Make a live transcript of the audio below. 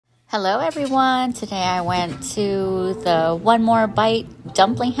Hello everyone, today I went to the One More Bite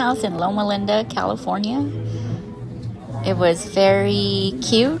Dumpling House in Loma Linda, California. It was very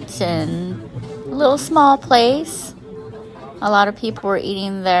cute and a little small place. A lot of people were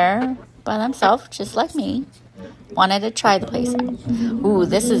eating there by themselves, just like me. Wanted to try the place out. Ooh,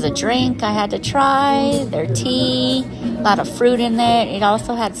 this is a drink I had to try. Their tea, a lot of fruit in it. It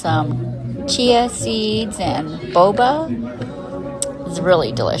also had some chia seeds and boba. It's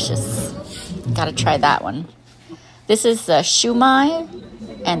really delicious. Gotta try that one. This is the shumai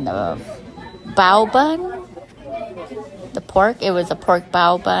and the bao bun. The pork, it was a pork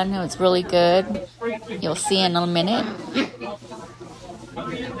bao bun. It was really good. You'll see in a minute.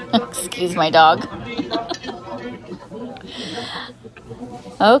 Excuse my dog.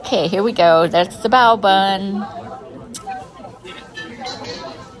 Okay, here we go. That's the bao bun.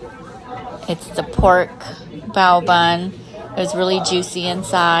 It's the pork bao bun. It was really juicy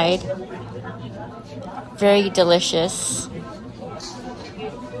inside. Very delicious.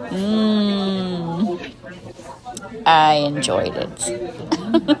 I enjoyed it.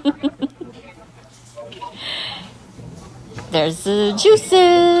 There's the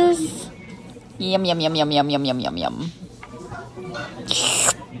juices. Yum, yum, yum, yum, yum, yum, yum, yum, yum.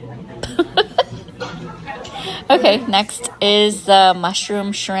 Okay, next is the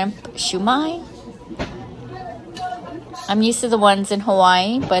mushroom shrimp shumai. I'm used to the ones in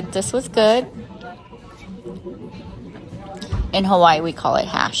Hawaii, but this was good. In Hawaii, we call it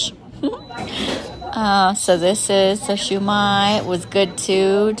hash. So this is the shumai. It was good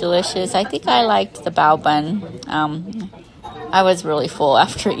too, delicious. I think I liked the bao bun. I was really full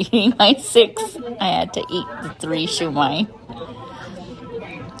after eating my 6. I had to eat the 3 shumai.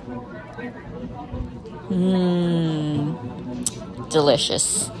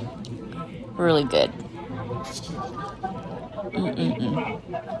 Delicious. Really good.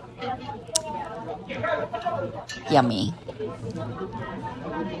 Yummy.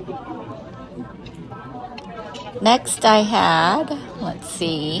 Next I had, let's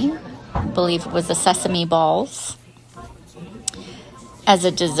see, I believe it was the sesame balls as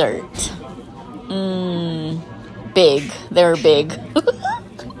a dessert. Big. They were big.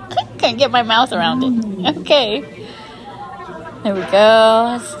 Can't get my mouth around it. Okay. There we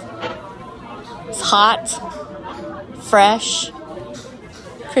go. It's hot, fresh,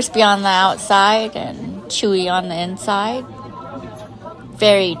 crispy on the outside and chewy on the inside.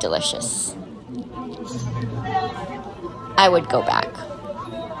 Very delicious. I would go back.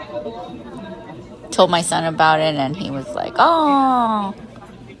 Told my son about it and he was like, oh,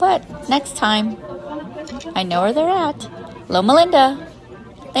 but next time I know where they're at. Loma Linda.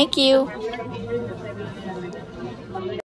 Thank you.